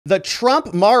The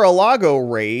Trump Mar-a-Lago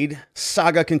raid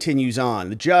saga continues on.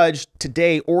 The judge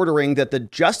today ordering that the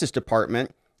Justice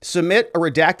Department submit a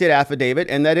redacted affidavit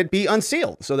and that it be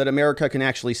unsealed so that America can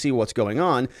actually see what's going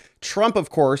on. Trump,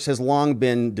 of course, has long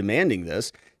been demanding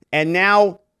this, and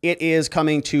now it is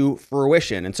coming to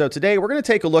fruition. And so today we're going to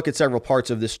take a look at several parts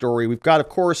of this story. We've got, of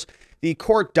course, the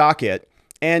court docket.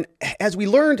 And as we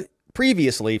learned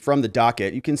previously from the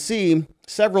docket, you can see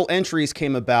several entries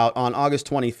came about on August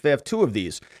 25th. Two of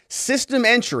these. System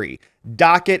entry,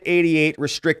 docket 88,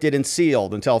 restricted and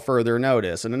sealed until further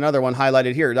notice. And another one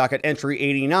highlighted here, docket entry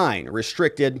 89,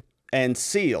 restricted and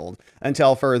sealed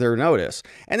until further notice.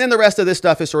 And then the rest of this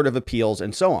stuff is sort of appeals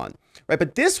and so on. Right?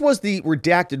 But this was the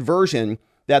redacted version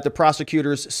that the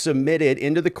prosecutors submitted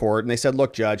into the court. And they said,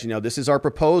 look, Judge, this is our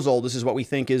proposal. This is what we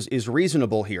think is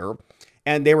reasonable here.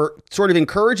 And they were sort of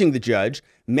encouraging the judge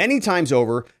many times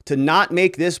over to not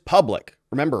make this public.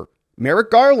 Remember, Merrick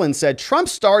Garland said Trump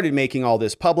started making all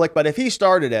this public, but if he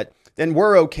started it, then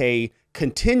we're okay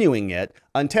continuing it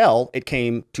until it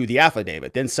came to the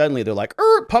affidavit. Then suddenly they're like,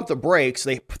 pump the brakes.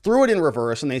 They threw it in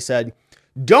reverse and they said,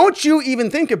 don't you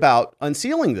even think about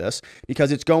unsealing this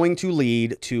because it's going to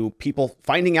lead to people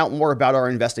finding out more about our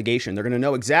investigation. They're going to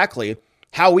know exactly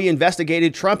how we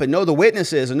investigated Trump and know the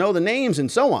witnesses and know the names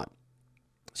and so on.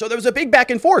 So there was a big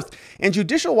back and forth, and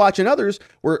Judicial Watch and others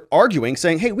were arguing,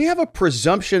 saying, hey, we have a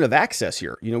presumption of access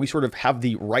here. We sort of have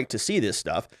the right to see this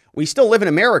stuff. We still live in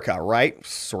America, right?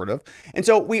 Sort of. And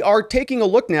so we are taking a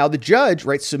look now. The judge,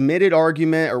 right, submitted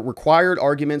argument or required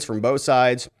arguments from both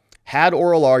sides, had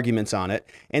oral arguments on it,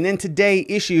 and then today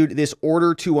issued this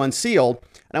order to unseal.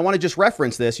 And I want to just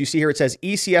reference this. You see here it says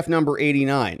ECF number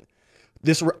 89.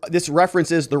 This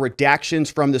references the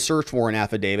redactions from the search warrant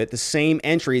affidavit, the same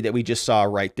entry that we just saw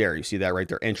right there. You see that right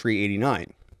there, entry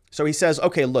 89. So he says,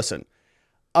 okay, listen,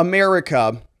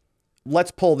 America,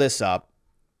 let's pull this up.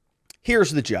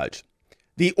 Here's the judge.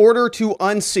 The order to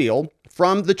unseal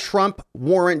from the Trump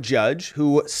warrant judge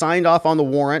who signed off on the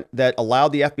warrant that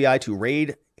allowed the FBI to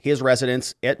raid his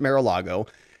residence at Mar-a-Lago.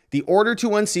 The order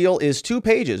to unseal is 2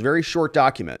 pages, very short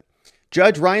document.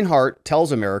 Judge Reinhart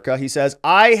tells America, he says,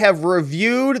 I have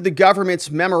reviewed the government's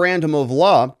memorandum of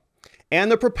law and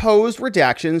the proposed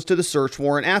redactions to the search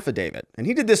warrant affidavit. And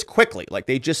he did this quickly, like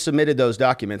they just submitted those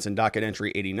documents in docket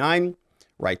entry 89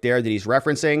 right there that he's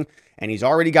referencing, and he's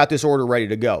already got this order ready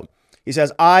to go. He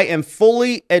says, I am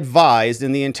fully advised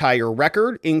in the entire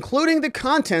record, including the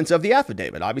contents of the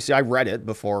affidavit. Obviously, I read it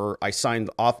before I signed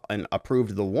off and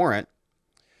approved the warrant.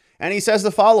 And he says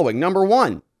the following. Number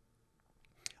 1,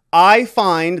 I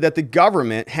find that the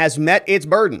government has met its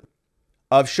burden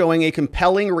of showing a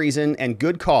compelling reason and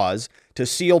good cause to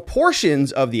seal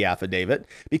portions of the affidavit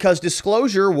because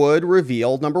disclosure would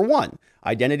reveal, number 1,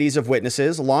 identities of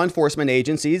witnesses, law enforcement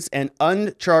agencies, and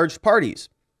uncharged parties.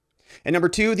 And number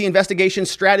 2, the investigation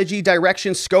strategy,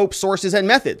 direction, scope, sources, and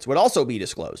methods would also be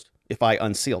disclosed if I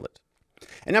unsealed it.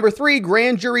 And number 3,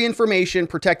 grand jury information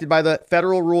protected by the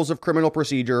federal rules of criminal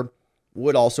procedure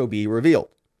would also be revealed.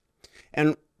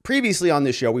 And previously on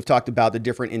this show, we've talked about the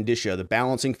different indicia, the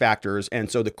balancing factors. And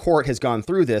so the court has gone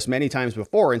through this many times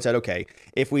before and said, okay,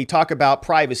 if we talk about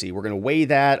privacy, we're going to weigh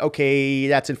that. Okay,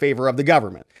 that's in favor of the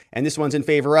government. And this one's in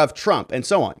favor of Trump and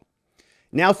so on.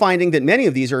 Now finding that many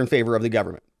of these are in favor of the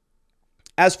government.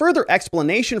 As further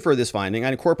explanation for this finding,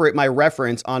 I incorporate my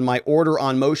reference on my order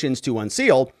on motions to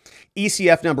unseal,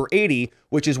 ECF number 80,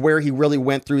 which is where he really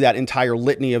went through that entire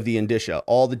litany of the indicia,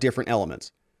 all the different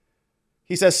elements.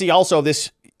 He says, see also this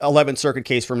 11th Circuit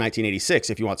case from 1986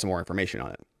 if you want some more information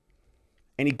on it.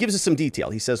 And he gives us some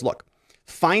detail. He says, look,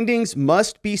 findings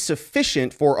must be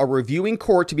sufficient for a reviewing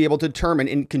court to be able to determine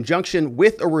in conjunction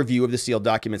with a review of the sealed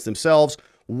documents themselves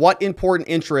what important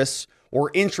interests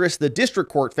the district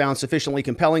court found sufficiently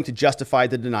compelling to justify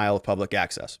the denial of public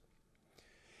access.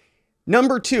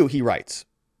 Number 2, he writes,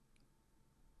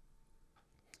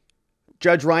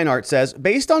 Judge Reinhart says,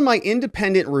 based on my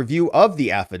independent review of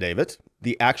the affidavit,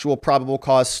 the actual probable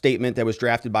cause statement that was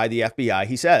drafted by the FBI,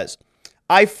 he says,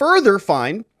 I further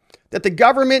find that the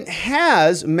government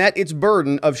has met its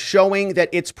burden of showing that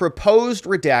its proposed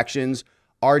redactions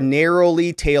are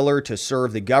narrowly tailored to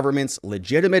serve the government's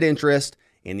legitimate interest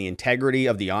in the integrity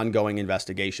of the ongoing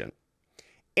investigation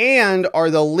and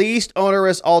are the least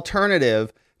onerous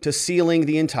alternative to sealing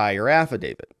the entire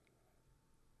affidavit.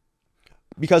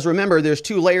 Because remember, there's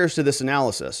 2 layers to this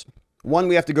analysis. One,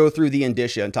 we have to go through the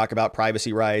indicia and talk about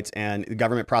privacy rights and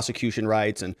government prosecution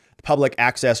rights and public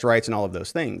access rights and all of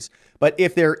those things. But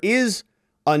if there is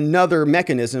another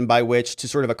mechanism by which to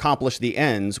sort of accomplish the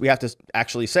ends, we have to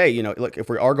actually say, look, if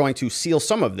we are going to seal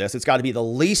some of this, it's got to be the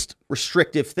least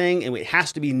restrictive thing and it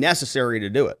has to be necessary to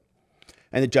do it.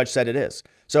 And the judge said it is.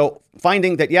 So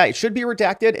finding that, yeah, it should be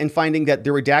redacted, and finding that the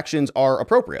redactions are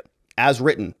appropriate as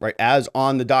written, right? As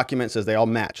on the document says, they all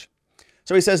match.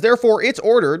 So he says, therefore, it's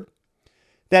ordered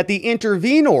that the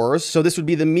intervenors, so this would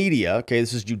be the media, okay,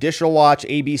 this is Judicial Watch,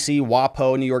 ABC,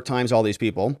 WAPO, New York Times, all these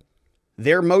people,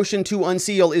 their motion to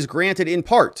unseal is granted in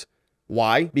part.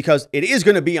 Why? Because it is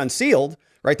going to be unsealed,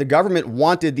 right? The government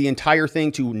wanted the entire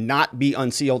thing to not be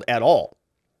unsealed at all.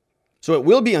 So it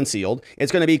will be unsealed.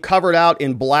 It's going to be covered out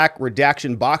in black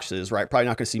redaction boxes, right? Probably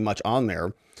not going to see much on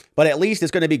there, but at least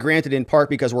it's going to be granted in part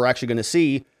because we're actually going to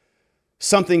see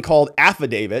something called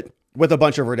Affidavit with a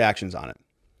bunch of redactions on it.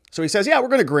 So he says, yeah, we're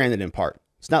going to grant it in part.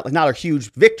 It's not a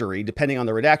huge victory depending on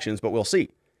the redactions, but we'll see.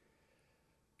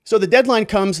 So the deadline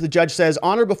comes, the judge says,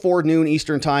 on or before noon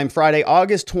Eastern time, Friday,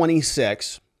 August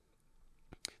 26.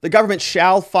 The government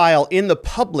shall file in the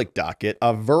public docket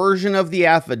a version of the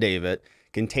affidavit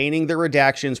containing the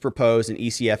redactions proposed in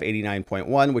ECF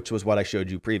 89.1, which was what I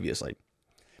showed you previously.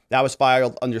 That was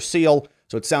filed under seal,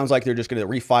 so it sounds like they're just going to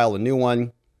refile a new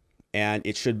one, and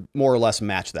it should more or less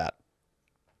match that.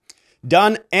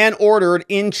 Done and ordered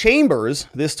in chambers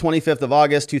this 25th of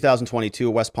August, 2022,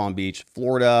 West Palm Beach,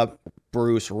 Florida,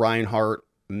 Bruce Reinhart,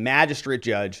 magistrate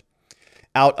judge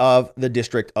out of the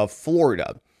District of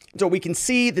Florida. So we can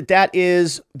see that that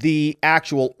is the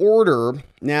actual order.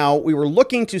 Now, we were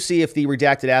looking to see if the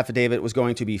redacted affidavit was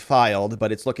going to be filed,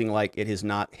 but it's looking like it has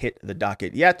not hit the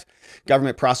docket yet.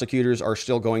 Government prosecutors are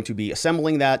still going to be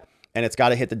assembling that, and it's got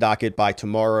to hit the docket by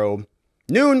tomorrow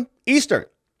noon Eastern.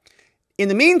 In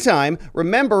the meantime,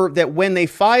 remember that when they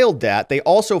filed that, they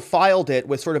also filed it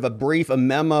with sort of a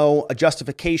memo, a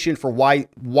justification for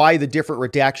why the different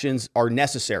redactions are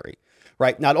necessary.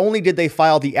 Right? Not only did they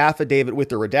file the affidavit with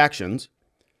the redactions,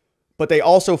 but they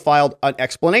also filed an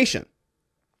explanation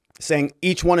saying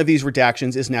each one of these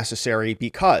redactions is necessary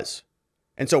because.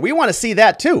 And so we want to see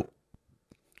that too.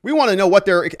 We want to know what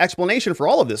their explanation for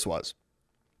all of this was.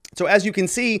 So as you can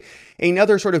see,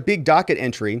 another sort of big docket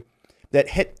entry that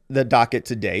hit the docket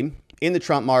today in the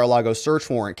Trump Mar-a-Lago search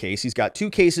warrant case. He's got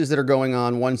two cases that are going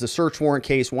on. One's the search warrant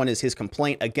case. One is his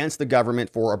complaint against the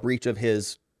government for a breach of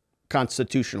his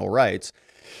constitutional rights.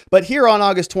 But here on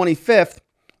August 25th,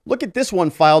 look at this one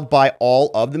filed by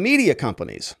all of the media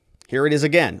companies. Here it is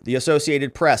again. The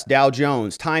Associated Press, Dow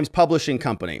Jones, Times Publishing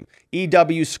Company,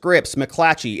 EW Scripps,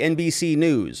 McClatchy, NBC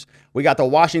News. We got the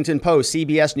Washington Post,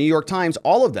 CBS, New York Times,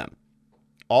 all of them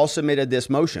all submitted this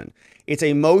motion. It's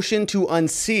a motion to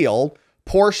unseal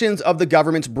portions of the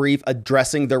government's brief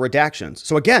addressing the redactions.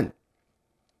 So again,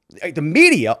 the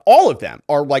media, all of them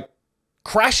are like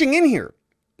crashing in here.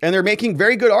 And they're making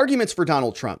very good arguments for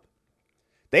Donald Trump.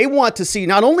 They want to see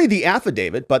not only the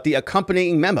affidavit, but the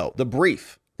accompanying memo, the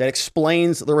brief that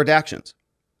explains the redactions.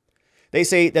 They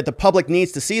say that the public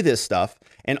needs to see this stuff,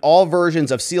 and all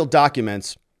versions of sealed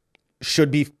documents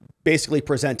should be basically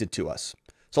presented to us.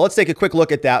 So let's take a quick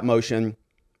look at that motion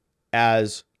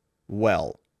as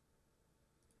well,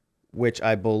 which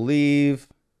I believe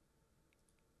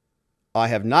I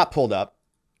have not pulled up,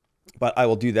 but I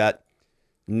will do that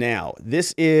now.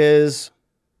 This is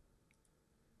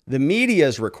the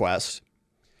media's request,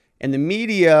 and the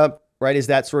media, right, is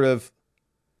that sort of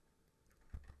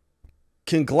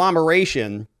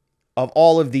conglomeration of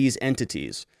all of these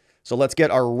entities. So let's get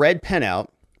our red pen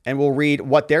out and we'll read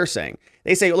what they're saying.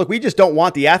 They say, look, we just don't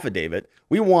want the affidavit.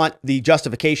 We want the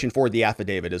justification for the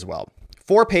affidavit as well.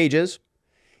 4 pages.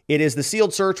 It is the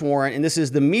sealed search warrant, and this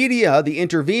is the media, the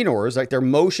intervenors, like their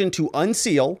motion to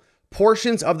unseal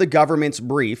portions of the government's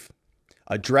brief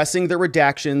addressing the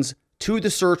redactions to the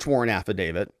search warrant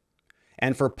affidavit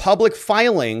and for public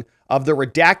filing of the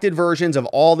redacted versions of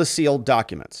all the sealed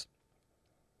documents.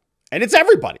 And it's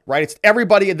everybody, right? It's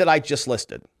everybody that I just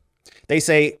listed. They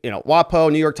say,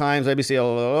 WAPO, New York Times, ABC,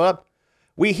 blah, blah, blah.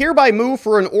 We hereby move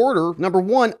for an order, number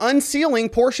 1, unsealing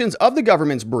portions of the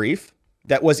government's brief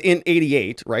that was in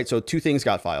 88, right? So 2 things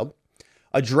got filed.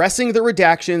 Addressing the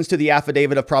redactions to the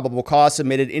affidavit of probable cause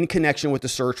submitted in connection with the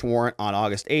search warrant on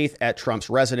August 8th at Trump's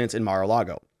residence in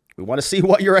Mar-a-Lago. We want to see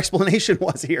what your explanation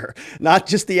was here, not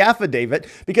just the affidavit,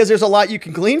 because there's a lot you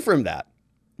can glean from that,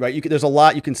 right? There's a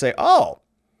lot you can say, oh,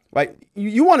 right?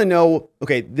 You want to know,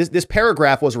 okay, this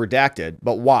paragraph was redacted,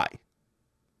 but why?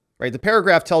 Right? The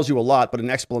paragraph tells you a lot, but an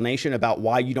explanation about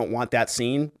why you don't want that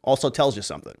seen also tells you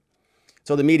something.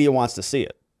 So the media wants to see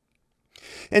it.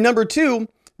 And number 2,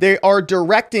 they're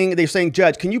saying,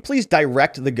 Judge, can you please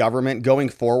direct the government going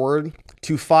forward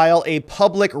to file a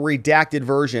public redacted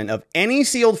version of any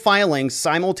sealed filings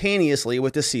simultaneously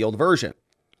with the sealed version?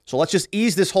 So let's just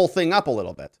ease this whole thing up a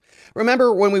little bit.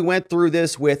 Remember when we went through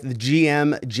this with the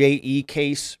GM-JE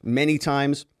case many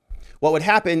times? what would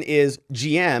happen is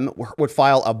GM would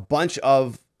file a bunch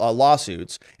of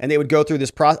lawsuits, and they would go through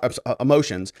this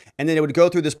motions, and then it would go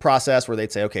through this process where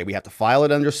they'd say, okay, we have to file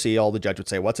it under seal. The judge would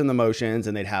say, what's in the motions?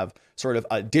 And they'd have sort of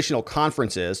additional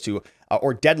conferences to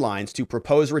or deadlines to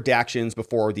propose redactions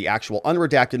before the actual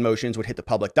unredacted motions would hit the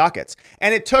public dockets.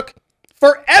 And it took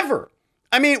forever.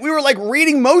 I mean, we were like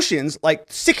reading motions like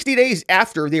 60 days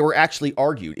after they were actually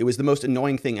argued. It was the most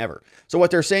annoying thing ever. So what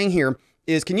they're saying here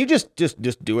is, can you just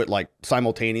do it like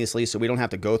simultaneously so we don't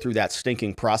have to go through that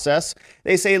stinking process?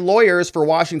 They say lawyers for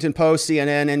Washington Post,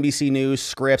 CNN, NBC News,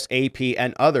 Scripps, AP,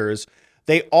 and others,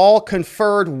 they all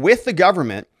conferred with the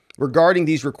government regarding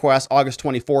these requests August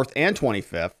 24th and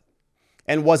 25th,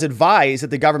 and was advised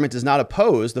that the government does not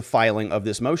oppose the filing of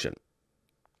this motion.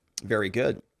 Very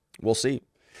good. We'll see.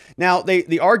 Now,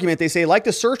 the argument, they say, like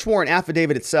the search warrant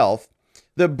affidavit itself,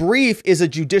 the brief is a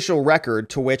judicial record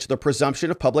to which the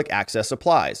presumption of public access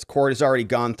applies. Court has already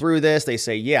gone through this. They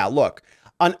say, yeah, look,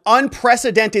 an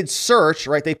unprecedented search,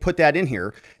 right? They put that in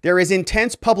here. There is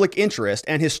intense public interest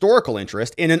and historical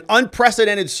interest in an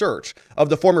unprecedented search of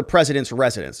the former president's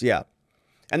residence. Yeah.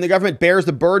 And the government bears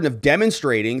the burden of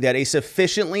demonstrating that a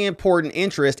sufficiently important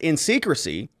interest in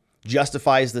secrecy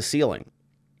justifies the sealing.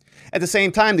 At the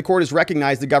same time, the court has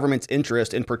recognized the government's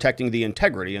interest in protecting the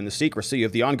integrity and the secrecy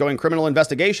of the ongoing criminal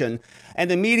investigation,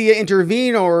 and the media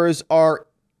intervenors are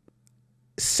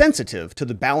sensitive to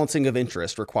the balancing of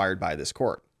interest required by this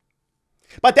court.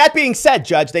 But that being said,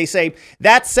 Judge, they say,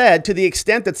 that said, to the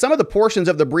extent that some of the portions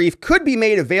of the brief could be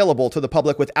made available to the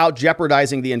public without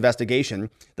jeopardizing the investigation,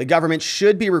 the government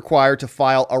should be required to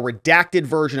file a redacted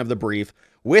version of the brief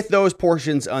with those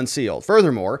portions unsealed.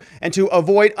 Furthermore, and to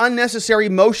avoid unnecessary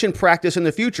motion practice in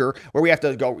the future where we have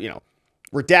to go,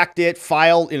 redact it,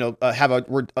 file, have a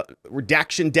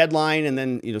redaction deadline, and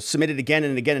then, submit it again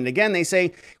and again and again, they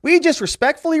say, we just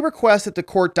respectfully request that the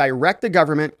court direct the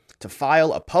government to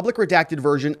file a public redacted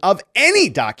version of any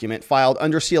document filed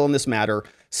under seal in this matter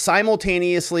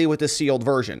simultaneously with the sealed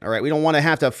version. All right, we don't want to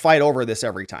have to fight over this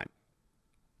every time.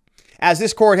 As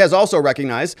this court has also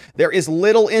recognized, there is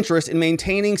little interest in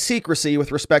maintaining secrecy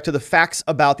with respect to the facts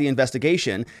about the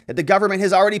investigation that the government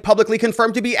has already publicly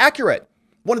confirmed to be accurate.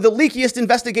 One of the leakiest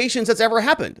investigations that's ever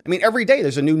happened. I mean, every day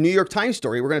there's a new New York Times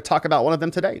story. We're going to talk about one of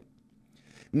them today.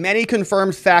 Many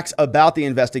confirmed facts about the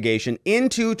investigation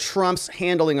into Trump's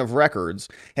handling of records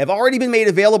have already been made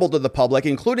available to the public,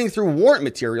 including through warrant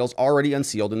materials already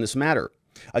unsealed in this matter.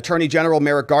 Attorney General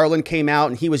Merrick Garland came out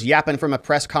and he was yapping from a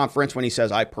press conference when he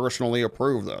says, I personally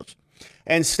approve this.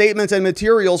 And statements and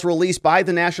materials released by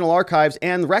the National Archives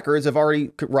and records have already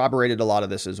corroborated a lot of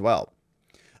this as well.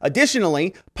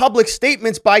 Additionally, public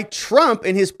statements by Trump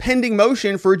in his pending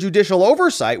motion for judicial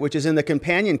oversight, which is in the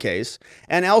companion case,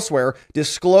 and elsewhere,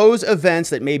 disclose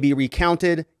events that may be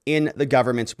recounted in the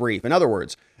government's brief. In other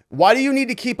words, why do you need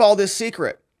to keep all this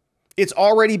secret? It's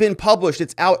already been published.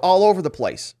 It's out all over the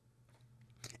place.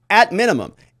 At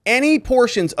minimum, any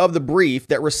portions of the brief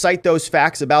that recite those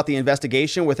facts about the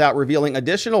investigation without revealing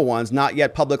additional ones not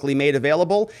yet publicly made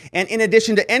available, and in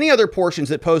addition to any other portions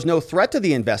that pose no threat to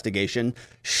the investigation,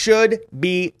 should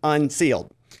be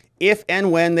unsealed. If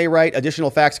and when they write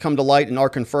additional facts come to light and are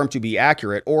confirmed to be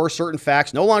accurate, or certain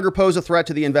facts no longer pose a threat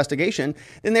to the investigation,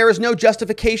 then there is no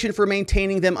justification for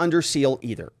maintaining them under seal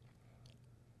either.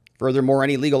 Furthermore,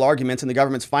 any legal arguments in the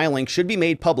government's filing should be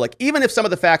made public, even if some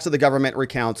of the facts of the government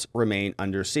recounts remain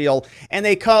under seal. And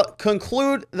they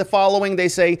conclude the following. They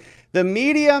say, the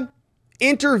media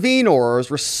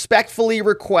intervenors respectfully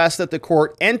request that the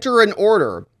court enter an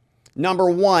order,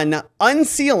 number one,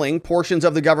 unsealing portions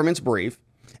of the government's brief,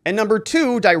 and number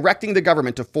two, directing the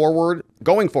government to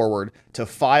going forward to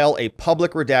file a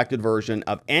public redacted version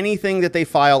of anything that they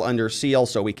file under seal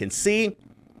so we can see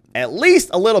at least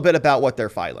a little bit about what they're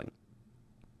filing.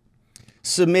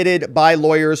 Submitted by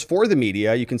lawyers for the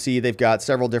media. You can see they've got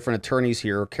several different attorneys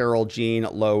here. Carol Jean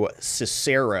Lowe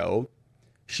Cicero.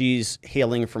 She's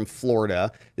hailing from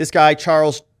Florida. This guy,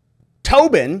 Charles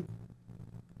Tobin,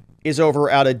 is over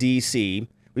out of D.C.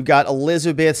 We've got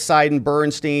Elizabeth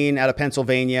Seiden-Bernstein out of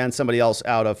Pennsylvania and somebody else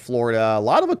out of Florida. A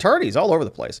lot of attorneys all over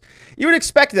the place. You would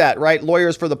expect that, right?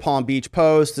 Lawyers for the Palm Beach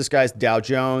Post. This guy's Dow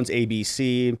Jones,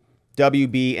 ABC,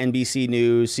 WB, NBC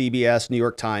News, CBS, New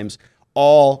York Times,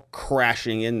 all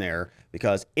crashing in there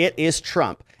because it is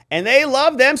Trump. And they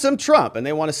love them some Trump, and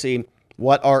they want to see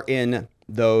what are in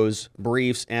those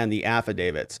briefs and the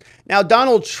affidavits. Now,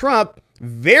 Donald Trump,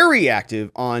 very active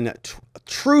on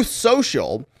Truth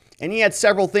Social, and he had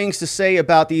several things to say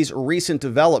about these recent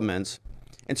developments.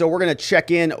 And so we're going to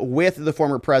check in with the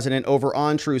former president over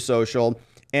on Truth Social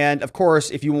And of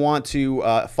course, if you want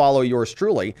to follow yours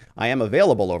truly, I am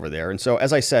available over there. And so,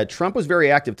 as I said, Trump was very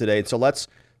active today. So let's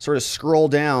sort of scroll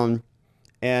down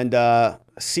and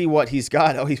see what he's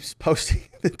got. Oh, he's posting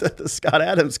the Scott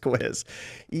Adams quiz.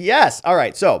 Yes. All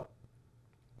right. So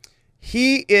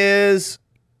he is,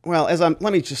 well, let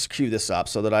me just cue this up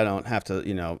so that I don't have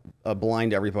to,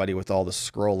 blind everybody with all the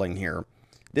scrolling here.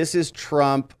 This is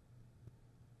Trump,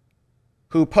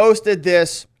 who posted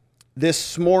this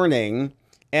morning.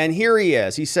 And here he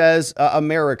is. He says,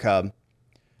 America.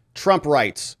 Trump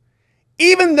writes,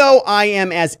 even though I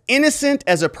am as innocent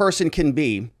as a person can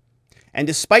be, and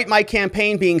despite my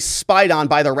campaign being spied on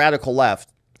by the radical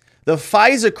left, the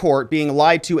FISA court being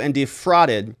lied to and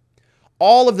defrauded,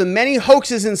 all of the many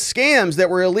hoaxes and scams that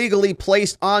were illegally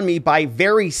placed on me by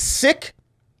very sick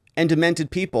and demented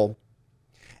people,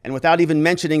 and without even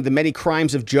mentioning the many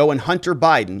crimes of Joe and Hunter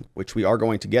Biden, which we are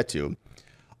going to get to,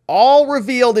 all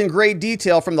revealed in great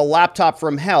detail from the laptop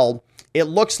from hell, it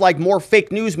looks like more fake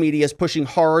news media is pushing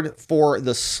hard for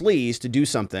the sleaze to do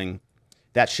something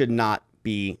that should not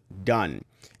be done.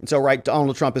 And so, right,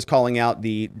 Donald Trump is calling out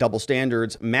the double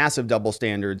standards, massive double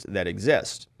standards that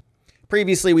exist.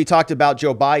 Previously, we talked about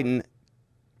Joe Biden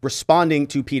responding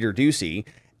to Peter Doocy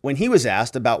when he was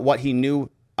asked about what he knew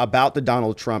about the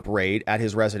Donald Trump raid at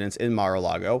his residence in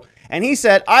Mar-a-Lago. And he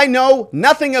said, I know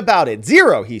nothing about it.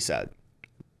 Zero, he said.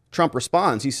 Trump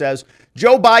responds. He says,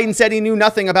 Joe Biden said he knew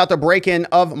nothing about the break-in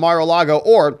of Mar-a-Lago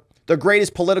or the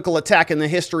greatest political attack in the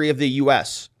history of the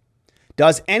U.S.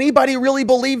 Does anybody really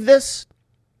believe this?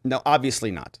 No,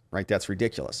 obviously not, right? That's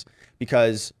ridiculous,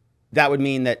 because that would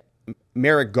mean that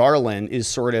Merrick Garland is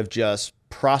sort of just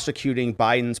prosecuting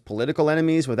Biden's political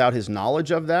enemies without his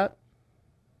knowledge of that,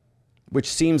 which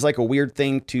seems like a weird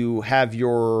thing to have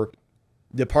your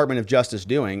Department of Justice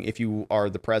doing if you are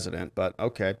the president, but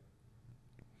okay.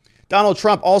 Donald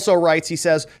Trump also writes, he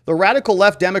says, the radical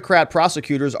left Democrat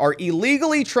prosecutors are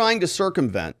illegally trying to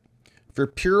circumvent, for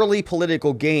purely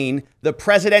political gain, the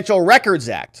Presidential Records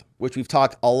Act, which we've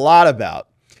talked a lot about,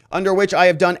 under which I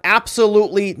have done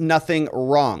absolutely nothing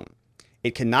wrong.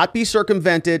 It cannot be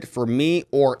circumvented for me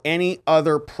or any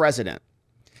other president.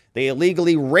 They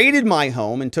illegally raided my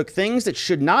home and took things that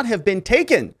should not have been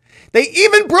taken. They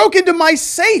even broke into my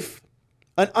safe,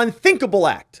 an unthinkable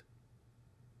act.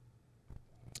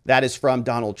 That is from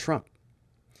Donald Trump.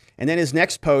 And then his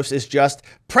next post is just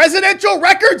Presidential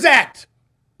Records Act.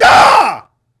 Ah!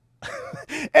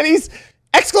 And he's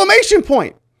exclamation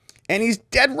point. And he's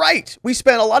dead right. We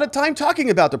spent a lot of time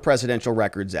talking about the Presidential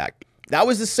Records Act. That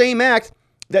was the same act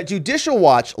that Judicial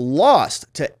Watch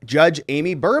lost to Judge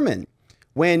Amy Berman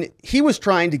when he was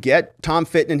trying to get Tom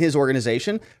Fitton and his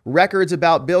organization records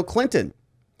about Bill Clinton.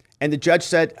 And the judge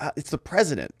said, it's the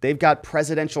president. They've got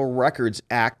Presidential Records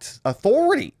Act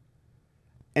authority.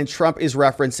 And Trump is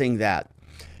referencing that.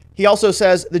 He also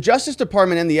says the Justice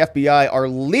Department and the FBI are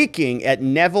leaking at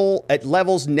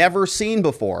levels never seen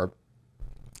before.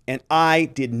 And I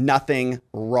did nothing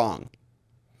wrong.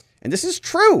 And this is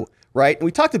true, right? And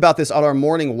we talked about this on our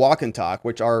morning walk and talk,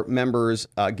 which our members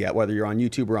get, whether you're on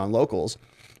YouTube or on Locals.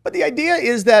 But the idea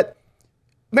is that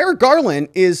Merrick Garland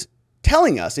is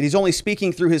telling us that he's only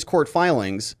speaking through his court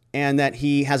filings and that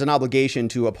he has an obligation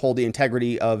to uphold the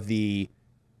integrity of the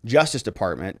Justice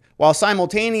Department, while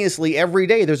simultaneously every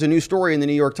day there's a new story in the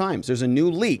New York Times. There's a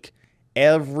new leak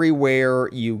everywhere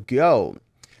you go.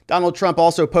 Donald Trump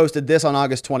also posted this on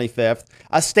August 25th,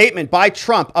 a statement by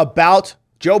Trump about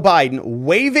Joe Biden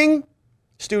waiving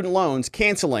student loans,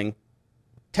 canceling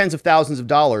tens of thousands of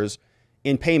dollars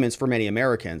in payments for many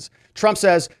Americans. Trump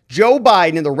says Joe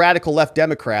Biden and the radical left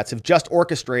Democrats have just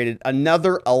orchestrated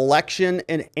another election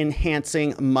and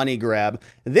enhancing money grab,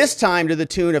 this time to the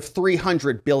tune of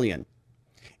 $300 billion.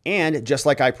 And just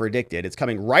like I predicted, it's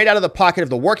coming right out of the pocket of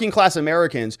the working class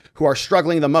Americans who are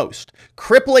struggling the most.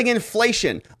 Crippling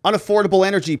inflation, unaffordable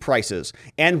energy prices,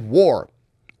 and war.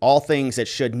 All things that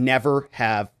should never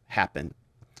have happened.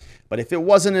 But if it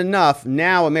wasn't enough,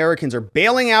 now Americans are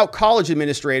bailing out college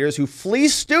administrators who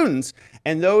fleece students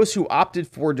and those who opted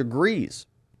for degrees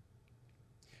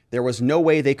there was no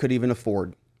way they could even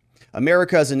afford.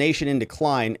 America is a nation in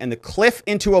decline, and the cliff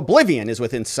into oblivion is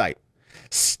within sight.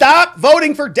 Stop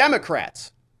voting for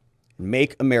Democrats.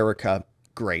 Make America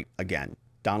great again.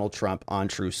 Donald Trump on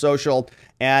True Social.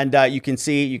 And you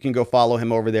can go follow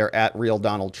him over there at Real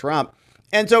Donald Trump.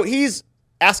 And so he's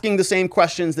asking the same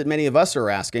questions that many of us are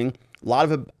asking. A lot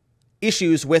of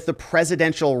issues with the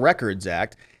Presidential Records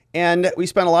Act. And we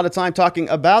spent a lot of time talking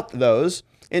about those.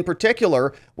 In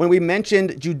particular, when we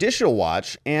mentioned Judicial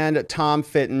Watch and Tom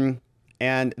Fitton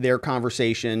and their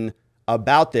conversation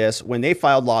about this when they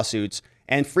filed lawsuits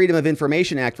and Freedom of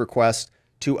Information Act requests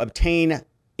to obtain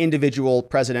individual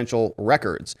presidential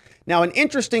records. Now, an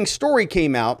interesting story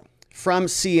came out from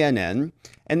CNN,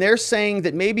 and they're saying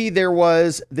that maybe there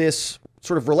was this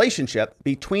sort of relationship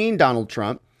between Donald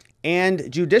Trump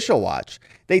and Judicial Watch.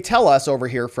 They tell us over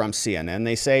here from CNN,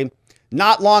 they say,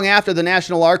 not long after the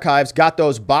National Archives got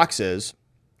those boxes,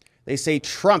 they say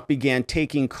Trump began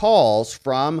taking calls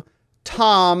from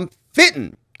Tom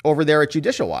Fitton over there at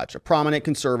Judicial Watch, a prominent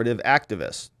conservative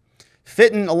activist.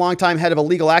 Fitton, a longtime head of a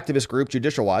legal activist group,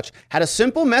 Judicial Watch, had a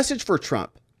simple message for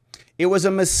Trump. It was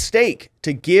a mistake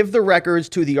to give the records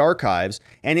to the archives,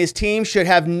 and his team should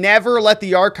have never let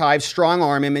the archives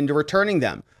strong-arm him into returning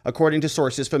them, according to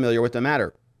sources familiar with the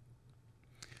matter.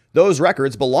 Those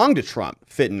records belong to Trump,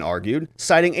 Fitton argued,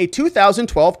 citing a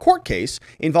 2012 court case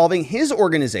involving his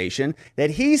organization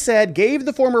that he said gave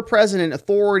the former president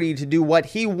authority to do what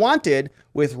he wanted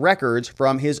with records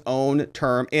from his own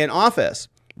term in office.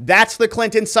 That's the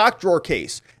Clinton sock drawer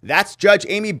case. That's Judge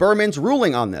Amy Berman's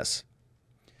ruling on this.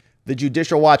 The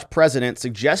Judicial Watch president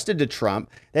suggested to Trump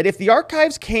that if the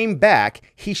archives came back,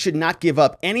 he should not give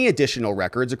up any additional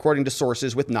records, according to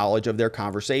sources with knowledge of their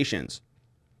conversations.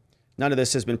 None of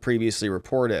this has been previously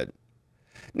reported.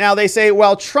 Now, they say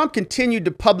while Trump continued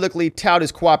to publicly tout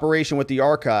his cooperation with the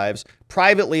archives,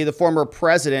 privately, the former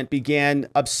president began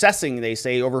obsessing, they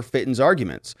say, over Fitton's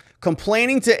arguments,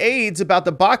 complaining to aides about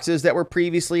the boxes that were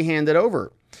previously handed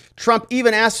over. Trump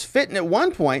even asked Fitton at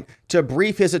one point to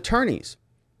brief his attorneys.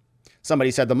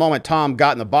 Somebody said the moment Tom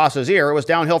got in the boss's ear, it was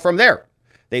downhill from there,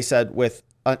 they said with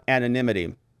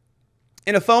anonymity.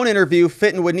 In a phone interview,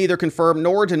 Fitton would neither confirm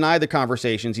nor deny the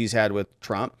conversations he's had with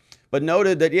Trump, but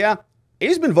noted that, yeah,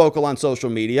 he's been vocal on social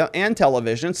media and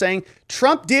television, saying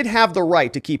Trump did have the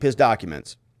right to keep his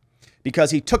documents because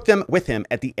he took them with him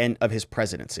at the end of his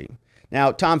presidency.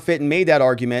 Now, Tom Fitton made that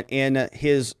argument in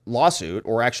his lawsuit,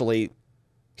 or actually,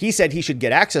 he said he should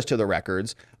get access to the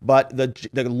records, but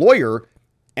the lawyer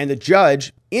and the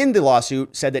judge in the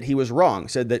lawsuit said that he was wrong,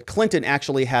 said that Clinton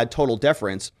actually had total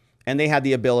deference and they had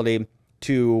the ability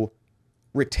to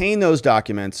retain those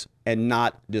documents and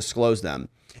not disclose them.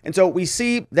 And so we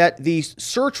see that the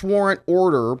search warrant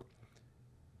order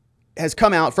has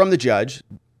come out from the judge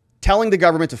telling the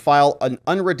government to file an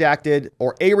unredacted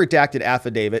or a redacted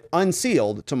affidavit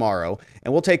unsealed tomorrow.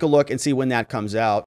 And we'll take a look and see when that comes out.